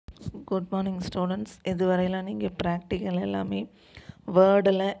Good morning students. இதுவரையில் நீங்கள் practical எல்லாமே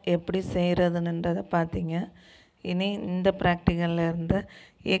வேர்டில் எப்படி செய்கிறதுன்றதை பார்த்தீங்க. இனி இந்த ப்ராக்டிக்கலில் இருந்து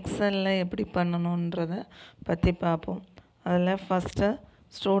எக்ஸலில் எப்படி பண்ணணுன்றதை பற்றி பார்ப்போம். அதில் ஃபஸ்ட்டு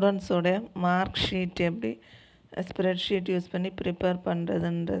ஸ்டூடெண்ட்ஸோடைய மார்க் ஷீட் எப்படி ஸ்ப்ரெட் ஷீட் யூஸ் பண்ணி ப்ரிப்பேர்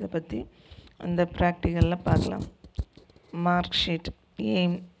பண்ணுறதுன்றதை பற்றி இந்த ப்ராக்டிக்கலில் பார்க்கலாம். Mark sheet.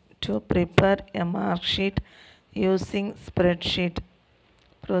 Aim to prepare a mark sheet using spread sheet.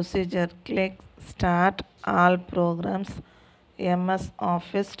 Procedure: click Start All Programs, MS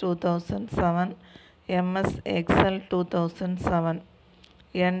Office 2007, MS Excel 2007.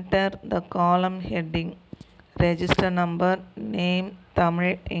 Enter the column heading: register number, name,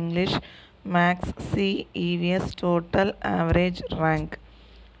 Tamil, English, max, C, EVS, total, average, rank.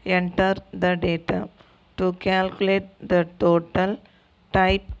 Enter the data. To calculate the total,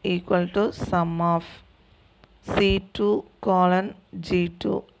 type equal to sum of C2 colon G2.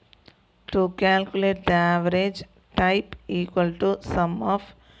 To calculate the average, type equal to sum of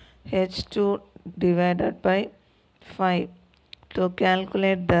H2 divided by 5. To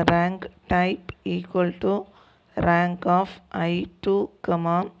calculate the rank, type equal to rank of I2,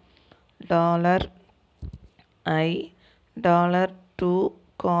 $I$2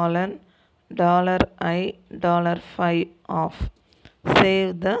 colon $I$5 of.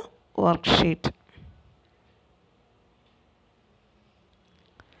 Save the worksheet.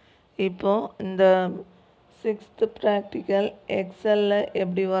 இப்போது இந்த 6th practical எக்ஸலில்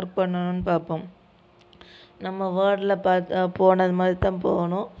எப்படி work பண்ணணும்னு பார்ப்போம். நம்ம வேர்டில் போனது மாதிரி தான்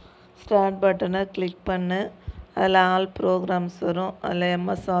போகணும். ஸ்டார்ட் பட்டனை கிளிக் பண்ணு. அதில் ஆல் ப்ரோக்ராம்ஸ் வரும். அதில்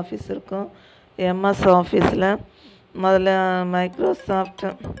எம்எஸ் ஆஃபீஸ் இருக்கும். எம்எஸ் ஆஃபீஸில் முதல்ல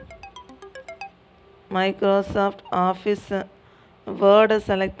மைக்ரோசாஃப்ட் ஆஃபீஸ் வேர்டை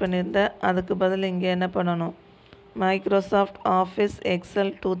செலக்ட் பண்ணியிருந்தேன். அதுக்கு பதில் இங்கே என்ன பண்ணணும், மைக்ரோசாஃப்ட் ஆஃபீஸ் எக்ஸல்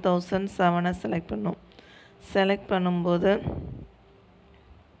 2007 செலக்ட் பண்ணும். செலக்ட்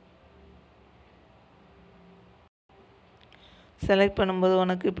பண்ணும்போது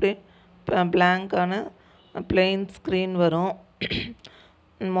உனக்கு இப்படி பிளாங்கான பிளெயின் ஸ்க்ரீன் வரும்.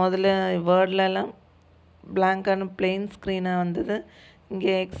 முதல்ல வேர்ட்லலாம் பிளாங்கான பிளெயின் ஸ்க்ரீனாக வந்தது.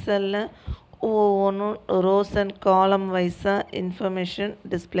 இங்கே எக்ஸலில் ஒவ்வொன்றும் ரோஸ் அண்ட் காலம் வைஸாக இன்ஃபர்மேஷன்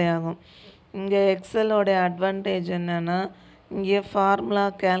டிஸ்பிளே ஆகும். இங்கே எக்ஸலோடைய அட்வான்டேஜ் என்னென்னா, இங்கே ஃபார்முலா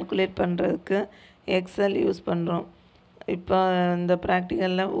கேல்குலேட் பண்ணுறதுக்கு எக்ஸல் யூஸ் பண்ணுறோம். இப்போ இந்த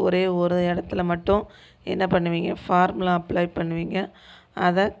ப்ராக்டிக்கலில் ஒரே ஒரு இடத்துல மட்டும் என்ன பண்ணுவீங்க, ஃபார்முலா அப்ளை பண்ணுவீங்க.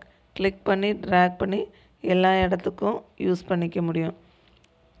 அதை கிளிக் பண்ணி ட்ராக் பண்ணி எல்லா இடத்துக்கும் யூஸ் பண்ணிக்க முடியும்.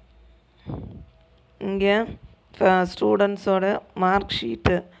 இங்கே ஸ்டூடெண்ட்ஸோட மார்க்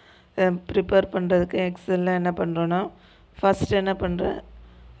ஷீட்டு ப்ரிப்பேர் பண்ணுறதுக்கு எக்ஸலில் என்ன பண்ணுறோன்னா, ஃபஸ்ட் என்ன பண்ணுறேன்,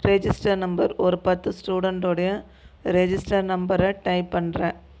 ரெஜிஸ்டர் நம்பர், ஒரு 10 ஸ்டூடெண்ட்டோடைய ரெஜிஸ்டர் நம்பரை டைப்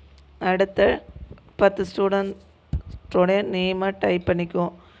பண்ணுறேன். அடுத்த 10 ஸ்டூடெண்ட்டோடைய நேமை டைப்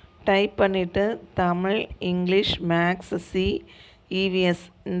பண்ணிக்குவோம். டைப் பண்ணிவிட்டு Tamil, English, maths, C, EVS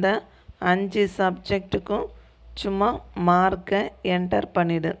இந்த 5 சப்ஜெக்ட்டுக்கும் சும்மா மார்க்கை என்டர்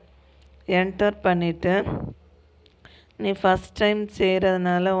பண்ணிவிடு. என்டர் பண்ணிவிட்டு நீ ஃபஸ்ட் டைம்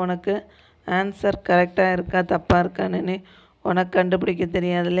செய்கிறதுனால உனக்கு ஆன்சர் கரெக்டாக இருக்கா தப்பாக இருக்கான்னு உனக்கு கண்டுபிடிக்க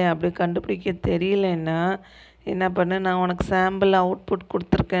தெரியாதுல்லையே. அப்படி கண்டுபிடிக்க தெரியலன்னா என்ன பண்ணு, நான் உனக்கு சாம்பிள் அவுட்புட்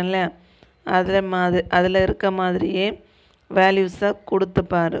கொடுத்துருக்கேன்ல, அதில் இருக்க மாதிரியே வேல்யூஸை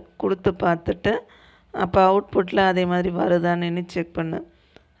கொடுத்து பார்த்துட்டு அப்போ அவுட்புட்டில் அதே மாதிரி வருதான்னு செக் பண்ணு.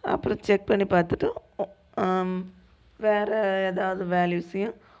 அப்புறம் செக் பண்ணி பார்த்துட்டு வேறு ஏதாவது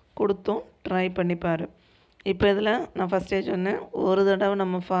வேல்யூஸையும் கொடுத்தும் ட்ரை பண்ணி பாரு. இப்போ இதில் நான் ஃபஸ்ட்டே சொன்னேன், ஒரு தடவை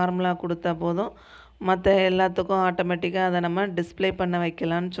நம்ம ஃபார்முலா கொடுத்தா போதும், மற்ற எல்லாத்துக்கும் ஆட்டோமேட்டிக்காக அதை நம்ம டிஸ்பிளே பண்ண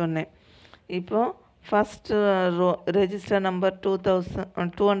வைக்கலான்னு சொன்னேன். இப்போது ஃபஸ்ட்டு ரெஜிஸ்டர் நம்பர்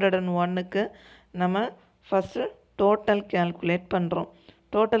 201க்கு நம்ம ஃபஸ்ட்டு டோட்டல் கேல்குலேட் பண்ணுறோம்.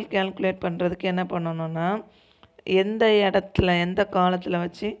 டோட்டல் கேல்குலேட் பண்ணுறதுக்கு என்ன பண்ணணுன்னா, எந்த இடத்துல எந்த காலத்தில்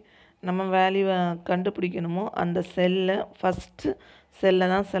வச்சு நம்ம வேல்யூவை கண்டுபிடிக்கணுமோ அந்த ஃபஸ்ட்டு செல்லை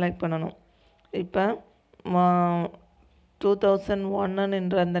தான் செலக்ட் பண்ணணும். இப்போ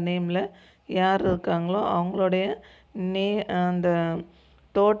 2001ன்ற அந்த நேமில் யார் இருக்காங்களோ அவங்களுடைய அந்த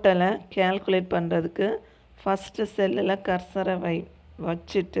டோட்டலை கேல்குலேட் பண்ணுறதுக்கு ஃபஸ்ட்டு செல்லில் கர்சரை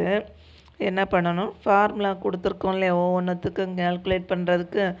வச்சுட்டு என்ன பண்ணணும், ஃபார்முலா கொடுத்துருக்கோம் இல்லையா, ஒவ்வொன்றுத்துக்கும் கேல்குலேட்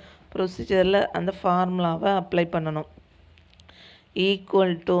பண்ணுறதுக்கு ப்ரொசீஜரில் அந்த ஃபார்முலாவை அப்ளை பண்ணணும்.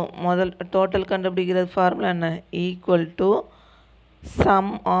 ஈக்குவல் டு முதல் டோட்டல் கண்டுபிடிக்கிறது ஃபார்முலா என்ன, ஈக்குவல் டு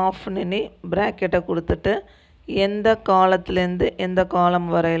சம் ஆஃப்னு ப்ராக்கெட்டை கொடுத்துட்டு எந்த காலத்துலேருந்து எந்த காலம்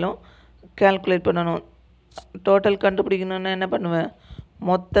வரையிலும் கேல்குலேட் பண்ணணும். டோட்டல் கண்டுபிடிக்கணுன்னா என்ன பண்ணுவேன்,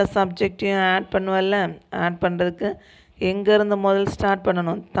 மொத்த சப்ஜெக்டையும் ஆட் பண்ணுவேன்ல. ஆட் பண்ணுறதுக்கு எங்கேருந்து முதல் ஸ்டார்ட்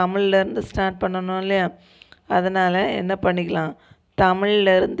பண்ணணும், தமிழ்லேருந்து ஸ்டார்ட் பண்ணணும் இல்லையா? அதனால் என்ன பண்ணிக்கலாம்,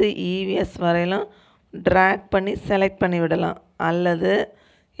 தமிழ்லேருந்து இவிஎஸ் வரையிலும் ட்ராக் பண்ணி செலக்ட் பண்ணி விடலாம். அல்லது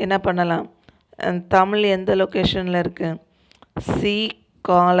என்ன பண்ணலாம், தமிழ் எந்த லொக்கேஷனில் இருக்குது, சி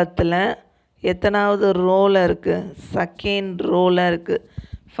காலத்தில் எத்தனாவது ரோவில் இருக்குது, செகண்ட் ரோவில் இருக்குது.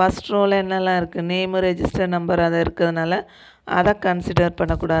 ஃபஸ்ட் ரோவில் என்னெல்லாம் இருக்குது, நேமு, ரெஜிஸ்டர் நம்பர் அதை இருக்கிறதுனால அதை கன்சிடர்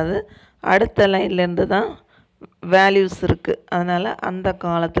பண்ணக்கூடாது. அடுத்த லைன்லேருந்து தான் வேல்யூஸ் இருக்குது, அதனால் அந்த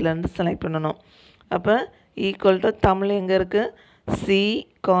காலத்துலேருந்து செலக்ட் பண்ணணும். அப்போ ஈக்குவல் டு தமிழ் எங்கே இருக்குது, சி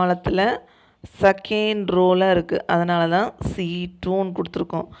காலத்தில் செகண்ட் ரோவில் இருக்குது, அதனால தான் C2ன்னு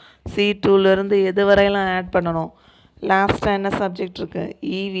கொடுத்துருக்கோம். C2லேருந்து எது வரையெல்லாம் ஆட் பண்ணணும், லாஸ்ட்டாக என்ன சப்ஜெக்ட் இருக்குது,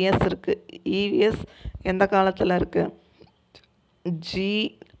 இவிஎஸ் இருக்குது. இவிஎஸ் எந்த காலத்தில் இருக்குது, ஜி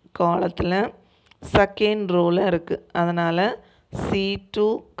காலத்தில் செகண்ட் ரோவில் இருக்குது, அதனால் C2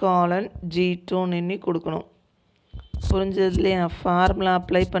 காலன் G2ன்னு எண்ணி கொடுக்கணும். புரிஞ்சது இல்லையா? ஃபார்முலா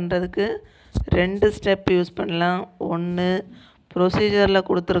அப்ளை பண்ணுறதுக்கு 2 ஸ்டெப் யூஸ் பண்ணலாம். ஒன்று, ப்ரொசீஜரில்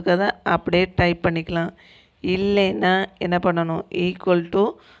கொடுத்துருக்கத அப்படியே டைப் பண்ணிக்கலாம். இல்லைன்னா என்ன பண்ணணும், ஈக்குவல் டு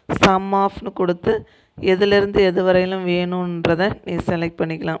சம் ஆஃப்னு கொடுத்து எதுலேருந்து எது வரையிலும் வேணுன்றதை நீ செலக்ட்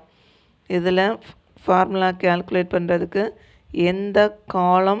பண்ணிக்கலாம். இதில் ஃபார்முலா கேல்குலேட் பண்ணுறதுக்கு எந்த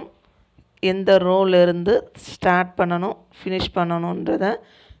காலம் எந்த ரோலேருந்து ஸ்டார்ட் பண்ணணும் ஃபினிஷ் பண்ணணுன்றதை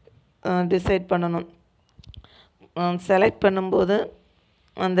டிசைட் பண்ணணும். செலக்ட் பண்ணும்போது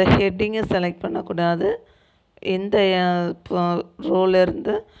அந்த ஹெட்டிங்கை செலக்ட் பண்ணக்கூடாது. எந்த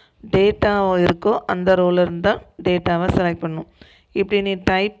ரோலேருந்து டேட்டா இருக்கோ அந்த ரோலேருந்து தான் டேட்டாவை செலக்ட் பண்ணணும். இப்படி நீ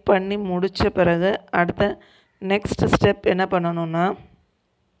டைப் பண்ணி முடித்த பிறகு அடுத்த நெக்ஸ்ட் ஸ்டெப் என்ன பண்ணணும்னா,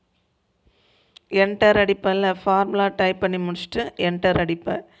 என்டர் அடிப்பேன்ல, ஃபார்முலா டைப் பண்ணி முடிச்சுட்டு என்டர்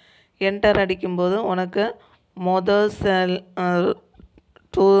அடிப்பேன். என்டர் அடிக்கும்போது உனக்கு மொதல் செல்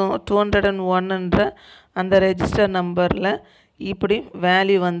 201ன்ற அந்த ரெஜிஸ்டர் நம்பரில் இப்படி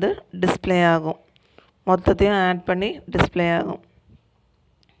வேல்யூ வந்து டிஸ்பிளே ஆகும். மொத்தத்தையும் ஆட் பண்ணி டிஸ்பிளே ஆகும்.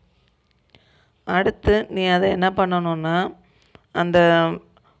 அடுத்து நீ அதை என்ன பண்ணணுன்னா, அந்த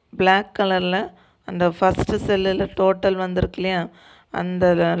பிளாக் கலரில் அந்த ஃபஸ்ட்டு செல்லில் டோட்டல் வந்திருக்கு இல்லையா, அந்த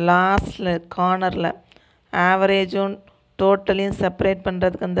லாஸ்ட்டில் கார்னரில் ஆவரேஜும் டோட்டலையும் செப்பரேட்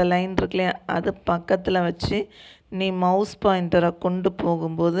பண்ணுறதுக்கு அந்த லைன் இருக்கு இல்லையா, அது பக்கத்தில் வச்சு நீ மவுஸ் பாயிண்டரை கொண்டு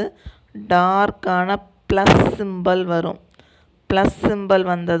போகும்போது டார்க்கான ப்ளஸ் சிம்பல் வரும். ப்ளஸ் சிம்பல்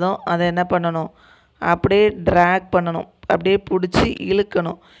வந்ததும் அதை என்ன பண்ணணும், அப்படியே ட்ராக் பண்ணணும், அப்படியே பிடிச்சி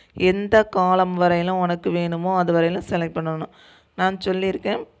இழுக்கணும். எந்த காலம் வரையிலும் உனக்கு வேணுமோ அது வரையிலும் செலக்ட் பண்ணணும். நான்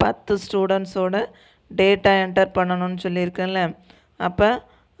சொல்லியிருக்கேன் 10 ஸ்டூடெண்ட்ஸோட டேட்டா என்டர் பண்ணணும்னு சொல்லியிருக்கேன்ல. அப்போ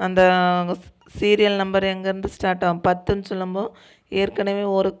அந்த சீரியல் நம்பர் எங்கேருந்து ஸ்டார்ட் ஆகும், 10ன்னு சொல்லும்போது ஏற்கனவே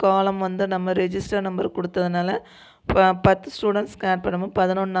ஒரு காலம் வந்து நம்ம ரெஜிஸ்டர் நம்பர் கொடுத்ததுனால 10 ஸ்டூடெண்ட்ஸ்க்கு ஆட் பண்ணும்போது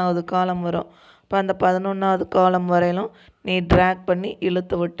 11வது காலம் வரும். இப்போ அந்த 11வது காலம் வரையிலும் நீ ட்ராக் பண்ணி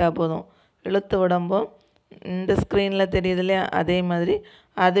இழுத்து விட்டால் போதும். இழுத்து விடும்போது இந்த ஸ்க்ரீனில் தெரியுது இல்லையா, அதே மாதிரி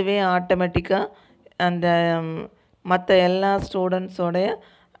அதுவே ஆட்டோமேட்டிக்காக அந்த மற்ற எல்லா ஸ்டூடெண்ட்ஸோடைய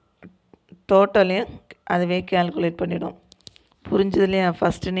டோட்டலையும் அதுவே கேல்குலேட் பண்ணிடும். புரிஞ்சது இல்லையா?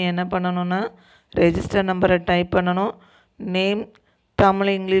 ஃபஸ்ட்டு நீ என்ன பண்ணணுன்னா, ரெஜிஸ்டர் நம்பரை டைப் பண்ணணும். நேம்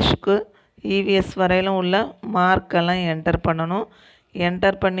தமிழ் இங்கிலீஷுக்கு இவிஎஸ் வரையிலும் உள்ள மார்க்கெல்லாம் என்டர் பண்ணணும்.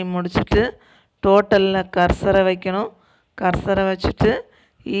 என்டர் பண்ணி முடிச்சுட்டு டோட்டலில் கர்சரை வைக்கணும். கர்சரை வச்சுட்டு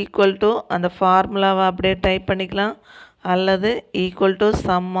ஈக்குவல் டு அந்த ஃபார்முலாவை அப்படியே டைப் பண்ணிக்கலாம். அல்லது ஈக்குவல் டு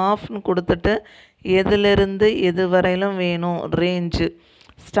சம் ஆஃப்னு கொடுத்துட்டு எதுலேருந்து எது வரையிலும் வேணும் range,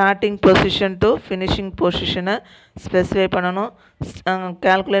 starting position to finishing பொசிஷனை ஸ்பெசிஃபை பண்ணணும்.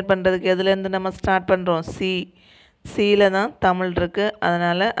 கேல்குலேட் பண்ணுறதுக்கு எதுலேருந்து நம்ம ஸ்டார்ட் பண்ணுறோம், சியில் தான் தமிழ் இருக்குது,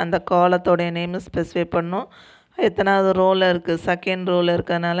 அதனால் அந்த காலத்தோடைய நேம் ஸ்பெசிஃபை பண்ணணும். எத்தனாவது ரோவில் இருக்குது, செகண்ட் ரோவில்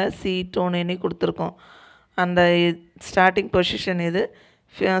இருக்கிறதுனால C2ன்னு எண்ணி கொடுத்துருக்கோம். அந்த ஸ்டார்டிங் பொசிஷன் இது.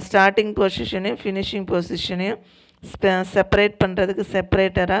 ஸ்டார்டிங் பொசிஷனையும் ஃபினிஷிங் பொசிஷனையும் செப்பரேட் பண்ணுறதுக்கு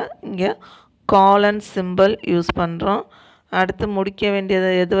செப்பரேட்டராக இங்கே காலன் சிம்பிள் யூஸ் பண்ணுறோம். அடுத்து முடிக்க வேண்டியதை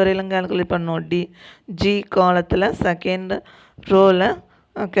எது வரையிலும் கேல்குலேட் பண்ணணும், ஜி காலத்தில் செகண்ட் ரோவில்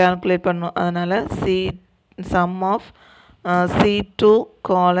கேல்குலேட் பண்ணணும். அதனால் சம் ஆஃப் C2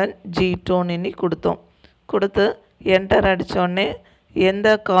 காலன் G2ன்னு எண்ணி கொடுத்து என்டர் அடித்தோடனே எந்த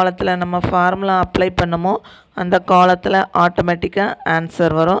காலத்தில் நம்ம ஃபார்முலா அப்ளை பண்ணமோ அந்த காலத்தில் ஆட்டோமேட்டிக்காக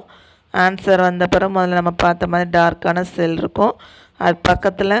ஆன்சர் வரும். ஆன்சர் வந்த பிறகு முதல்ல நம்ம பார்த்த மாதிரி டார்க்கான செல் இருக்கும். அது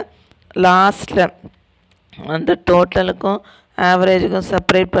பக்கத்தில் லாஸ்ட்டில் அந்த டோட்டலுக்கும் ஆவரேஜுக்கும்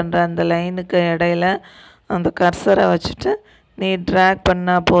செப்பரேட் பண்ணுற அந்த லைனுக்கு இடையில அந்த கர்சரை வச்சுட்டு நீ ட்ராக்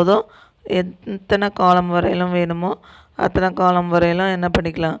பண்ணால் போதும். எத்தனை காலம் வரையிலும் வேணுமோ அத்தனை காலம் வரையிலும் என்ன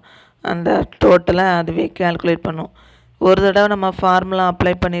பண்ணிக்கலாம், அந்த டோட்டலை அதுவே கேல்குலேட் பண்ணும். ஒரு தடவை நம்ம ஃபார்முலா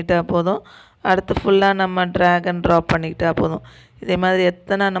அப்ளை பண்ணிட்டா போதும், அடுத்து ஃபுல்லாக நம்ம ட்ராக் அண்ட் ட்ராப் பண்ணிக்கிட்டா போதும். இதே மாதிரி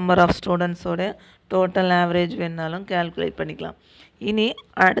எத்தனை நம்பர் ஆஃப் ஸ்டூடெண்ட்ஸோட டோட்டல் ஆவரேஜ் வேணுனாலும் கேல்குலேட் பண்ணிக்கலாம். இனி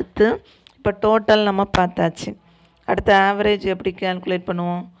அடுத்து இப்போ டோட்டல் நம்ம பார்த்தாச்சு. அடுத்து ஆவரேஜ் எப்படி கேல்குலேட்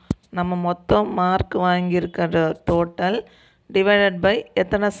பண்ணுவோம்? நம்ம மொத்தம் மார்க் வாங்கியிருக்கிற டோட்டல் டிவைடட் பை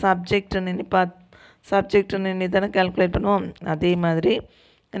எத்தனை சப்ஜெக்ட்னு சப்ஜெக்ட்னு தானே கேல்குலேட் பண்ணுவோம். அதே மாதிரி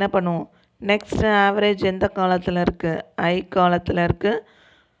என்ன பண்ணுவோம், நெக்ஸ்ட்டு ஆவரேஜ் எந்த காலத்தில் இருக்குது? ஐ காலத்தில் இருக்குது.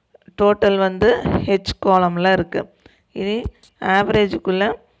 டோட்டல் வந்து ஹெச் காலமில் இருக்குது. இனி ஆவரேஜுக்குள்ளே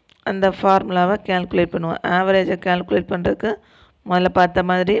அந்த ஃபார்முலாவை கேல்குலேட் பண்ணுவோம். ஆவரேஜை கேல்குலேட் பண்ணுறதுக்கு முதல்ல பார்த்த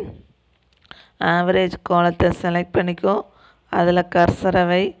மாதிரி ஆவரேஜ் காலத்தை செலக்ட் பண்ணிக்கோ. அதில்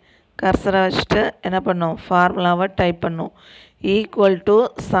கர்சரை வச்சுட்டு என்ன பண்ணோம், ஃபார்முலாவை டைப் பண்ணோம். ஈக்குவல் டு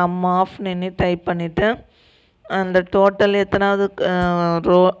சம் ஆஃப்னு டைப் பண்ணிவிட்டு அந்த டோட்டல் எத்தனாவது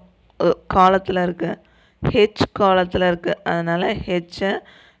ரோ காலத்தில் இருக்குது? ஹெச் காலத்தில் இருக்குது. அதனால் ஹெச்சை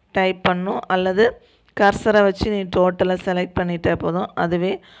டைப் பண்ணும். அல்லது கர்சரை வச்சு நீ டோட்டலை செலக்ட் பண்ணிட்டே போதும்,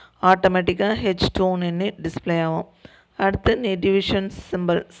 அதுவே ஆட்டோமேட்டிக்காக H2 டிஸ்பிளே ஆகும். அடுத்து நீ டிவிஷன்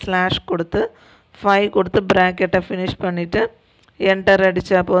சிம்பிள் ஸ்லாஷ் கொடுத்து 5 கொடுத்து ப்ராக்கெட்டை ஃபினிஷ் பண்ணிவிட்டு என்டர்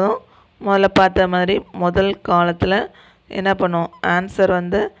அடித்தா போதும். முதல்ல பார்த்த மாதிரி முதல் காலத்தில் என்ன பண்ணுவோம், ஆன்சர்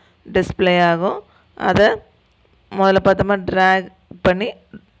வந்து டிஸ்பிளே ஆகும். அதை முதல்ல பார்த்த மாதிரி ட்ராக் பண்ணி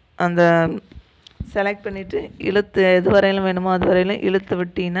அந்த செலக்ட் பண்ணிவிட்டு இழுத்து எது வரையிலும் வேணுமோ அது வரையிலும் இழுத்து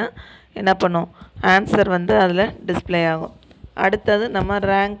விட்டிங்கன்னா என்ன பண்ணும், ஆன்சர் வந்து அதில் டிஸ்பிளே ஆகும். அடுத்தது நம்ம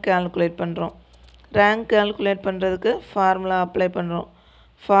ரேங்க் கால்குலேட் பண்ணுறோம். ரேங்க் கால்குலேட் பண்ணுறதுக்கு ஃபார்முலா அப்ளை பண்ணுறோம்.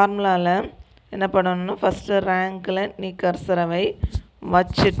 ஃபார்முலாவில் என்ன பண்ணணும்னா ஃபஸ்ட்டு ரேங்க்கில் நீ கர்சரை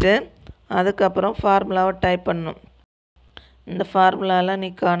வச்சுட்டு அதுக்கப்புறம் ஃபார்முலாவை டைப் பண்ணணும். இந்த ஃபார்முலாவில் நீ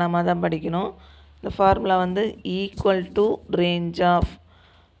காணாமல் தான் படிக்கணும். இந்த ஃபார்முலா வந்து ஈக்குவல் டு ரேஞ்ச் ஆஃப்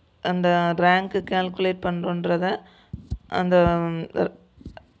அந்த ரேங்க்கு கால்குலேட் பண்ணுறோன்றத அந்த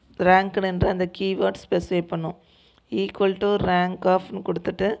ரேங்க்குன்ற அந்த கீவேர்ட் ஸ்பெசிஃபை பண்ணும். ஈக்குவல் டு ரேங்க் ஆஃப்னு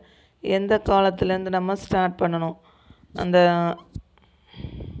கொடுத்துட்டு எந்த காலத்துலேருந்து நம்ம ஸ்டார்ட் பண்ணணும், அந்த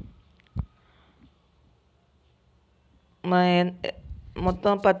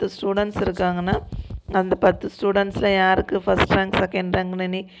மொத்தம் 10 ஸ்டூடெண்ட்ஸ் இருக்காங்கன்னா அந்த 10 ஸ்டூடெண்ட்ஸில் யாருக்கு ஃபஸ்ட் ரேங்க் செகண்ட் ரேங்க்னு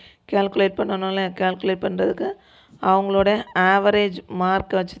நீ கேல்குலேட் பண்ணணும்ல. கேல்குலேட் பண்ணுறதுக்கு அவங்களோட ஆவரேஜ்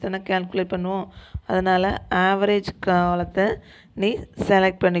மார்க்கை வச்சு தானே கேல்குலேட் பண்ணுவோம். அதனால் ஆவரேஜ் காலத்தை நீ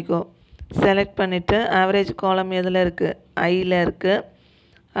செலக்ட் பண்ணிக்கோ. செலக்ட் பண்ணிவிட்டு ஆவரேஜ் காலம் எதில் இருக்குது? ஐயில் இருக்குது.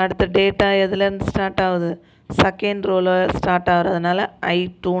 அடுத்த டேட்டா எதுலேருந்து ஸ்டார்ட் ஆகுது? செகண்ட் ரோவில் ஸ்டார்ட் ஆகுறதுனால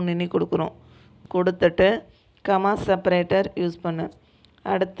I2 நீ கொடுக்குறோம். கொடுத்துட்டு கமா செப்பரேட்டர் யூஸ் பண்ணு.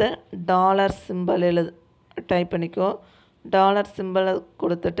 அடுத்து டாலர் சிம்பிள் டைப் பண்ணிக்கோ. டாலர் சிம்பிளை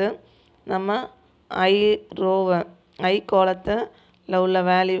கொடுத்துட்டு நம்ம ஐ காலத்தில் உள்ள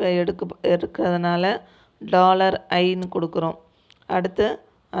வேல்யூவை எடுக்கிறதுனால டாலர் ஐன்னு கொடுக்குறோம். அடுத்து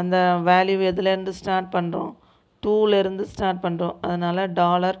அந்த வேல்யூ எதுலேருந்து ஸ்டார்ட் பண்ணுறோம்? 2லேருந்து ஸ்டார்ட் பண்ணுறோம். அதனால்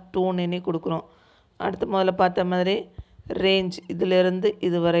 $2 கொடுக்குறோம். அடுத்து முதல்ல பார்த்த மாதிரி ரேஞ்ச் இதிலேருந்து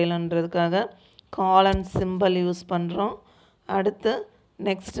இது வரையிலன்றதுக்காக காலன் சிம்பிள் யூஸ் பண்ணுறோம். அடுத்து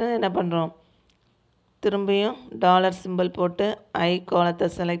நெக்ஸ்ட்டு என்ன பண்ணுறோம், திரும்பியும் டாலர் சிம்பிள் போட்டு ஐ காலத்தை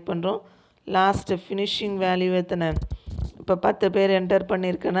செலக்ட் பண்ணுறோம். லாஸ்ட்டு ஃபினிஷிங் வேல்யூ எத்தனை? இப்போ 10 பேர் என்டர்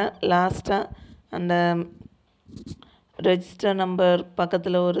பண்ணியிருக்கேன்னா லாஸ்ட்டாக அந்த ரெஜிஸ்டர் நம்பர்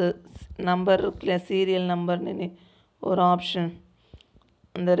பக்கத்தில் ஒரு நம்பர் இருக்குல்ல, சீரியல் நம்பர்னு ஒரு ஆப்ஷன்.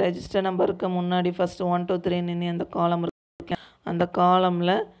 அந்த ரெஜிஸ்டர் நம்பருக்கு முன்னாடி ஃபஸ்ட்டு 1 2 3 அந்த காலம் இருக்கு. அந்த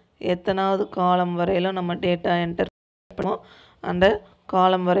காலமில் எத்தனாவது காலம் வரையிலும் நம்ம டேட்டா என்டர் பண்ணுவோம், அந்த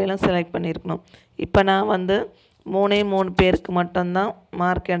காலம் வரையிலும் செலக்ட் பண்ணியிருக்கணும். இப்போ நான் வந்து 3 பேருக்கு மட்டும்தான்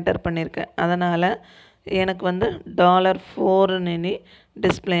மார்க் என்டர் பண்ணியிருக்கேன். அதனால் எனக்கு வந்து $4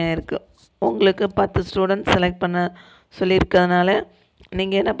 டிஸ்பிளே ஆகிருக்கு. உங்களுக்கு 10 ஸ்டூடெண்ட் செலக்ட் பண்ண சொல்லியிருக்கிறதுனால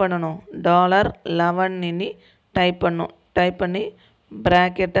நீங்கள் என்ன பண்ணணும், $11 டைப் பண்ணணும். டைப் பண்ணி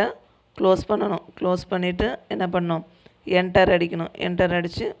ப்ராக்கெட்டை க்ளோஸ் பண்ணணும். க்ளோஸ் பண்ணிவிட்டு என்ன பண்ணணும், என்டர் அடிக்கணும். என்டர்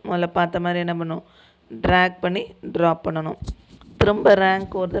அடித்து முதல்ல பார்த்த மாதிரி என்ன பண்ணணும், ட்ராக் பண்ணி ட்ராப் பண்ணணும். திரும்ப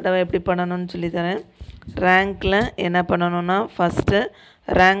ரேங்க் ஒரு தடவை எப்படி பண்ணணும்னு சொல்லித்தரேன். ரேங்க்கில் என்ன பண்ணணுன்னா ஃபஸ்ட்டு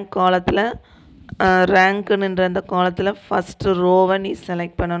ரேங்க் காலத்தில் ரேங்க்குன்ற அந்த காலத்தில் ஃபஸ்ட்டு ரோவை நீ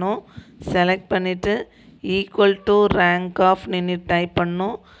செலக்ட் பண்ணணும். செலக்ட் பண்ணிவிட்டு ஈக்குவல் டு ரேங்க் ஆஃப் நீ டைப்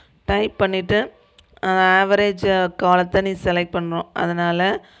பண்ணணும். டைப் பண்ணிவிட்டு ஆவரேஜ் காலத்தை நீ செலக்ட் பண்ணணும். அதனால்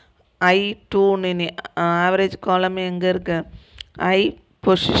I2 ஆவரேஜ் காலம் எங்கே இருக்குது? ஐ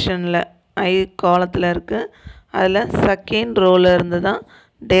பொசிஷனில் ஐ காலத்தில் இருக்குது. அதில் செகண்ட் ரோவில் இருந்து தான்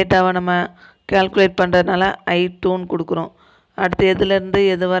டேட்டாவை நம்ம கேல்குலேட் பண்ணுறதுனால I2 கொடுக்குறோம். அடுத்து எதுலேருந்து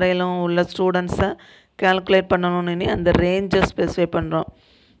எது வரையிலும் உள்ள ஸ்டூடெண்ட்ஸை கேல்குலேட் பண்ணணும்னு அந்த ரேஞ்சை ஸ்பெசிஃபை பண்ணுறோம்.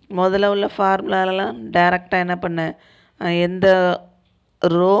 முதல்ல உள்ள ஃபார்முலாலலாம் டைரெக்டாக என்ன பண்ணேன், எந்த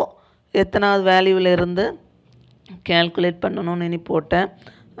ரோ எத்தனாவது வேல்யூவில் இருந்து கேல்குலேட் பண்ணணும்னு இனி போட்டேன்.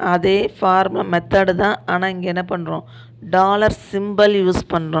 அதே ஃபார்முலா மெத்தடு தான். ஆனால் இங்கே என்ன பண்ணுறோம், டாலர் சிம்பல் யூஸ்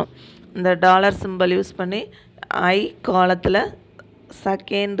பண்ணுறோம். இந்த டாலர் சிம்பல் யூஸ் பண்ணி ஐ காலத்தில்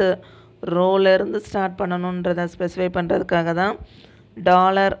செகண்டு ரோலேருந்து ஸ்டார்ட் பண்ணணுன்றதை ஸ்பெசிஃபை பண்ணுறதுக்காக தான்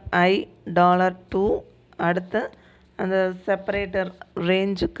 $i $2 அடுத்து அந்த செப்பரேட்டர்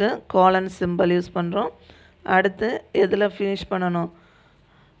ரேஞ்சுக்கு கோலன் சிம்பல் யூஸ் பண்ணுறோம். அடுத்து எதில் ஃபினிஷ் பண்ணணும்,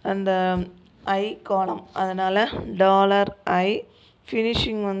 அந்த ஐ காலம், அதனால் $i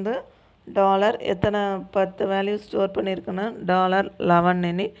ஃபினிஷிங் வந்து டாலர் எத்தனை 10 வேல்யூ ஸ்டோர் பண்ணியிருக்குன்னா $11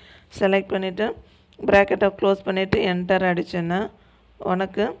 எண்ணி செலக்ட் பண்ணிவிட்டு ப்ராக்கெட்டை க்ளோஸ் பண்ணிவிட்டு என்டர் அடிச்சேன்னா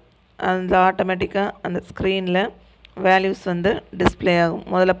உனக்கு அந்த ஆட்டோமேட்டிக்காக அந்த ஸ்க்ரீனில் வேல்யூஸ் வந்து டிஸ்பிளே ஆகும்.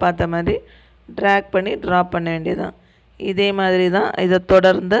 முதல்ல பார்த்த மாதிரி ட்ராக் பண்ணி ட்ராப் பண்ண வேண்டியதுதான். இதே மாதிரி தான் இதை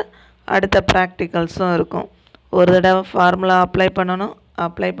தொடர்ந்து அடுத்த ப்ராக்டிகல்ஸும் இருக்கும். ஒரு தடவை ஃபார்முலா அப்ளை பண்ணணும்,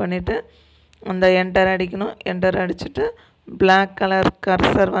 அப்ளை பண்ணிவிட்டு அந்த என்டர் அடிக்கணும், என்டர் அடிச்சுட்டு பிளாக் கலர்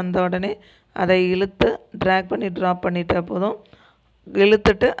கர்சர் வந்த உடனே அதை இழுத்து ட்ராக் பண்ணி ட்ராப் பண்ணிட்டா போதும்.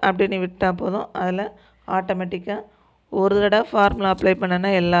 இழுத்துட்டு அப்படி நீ விட்டால் போதும். அதில் ஆட்டோமேட்டிக்காக ஒரு தடவை ஃபார்முலா அப்ளை பண்ணனா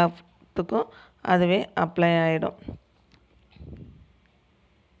எல்லாத்துக்கும் அதுவே அப்ளை ஆகிடும்.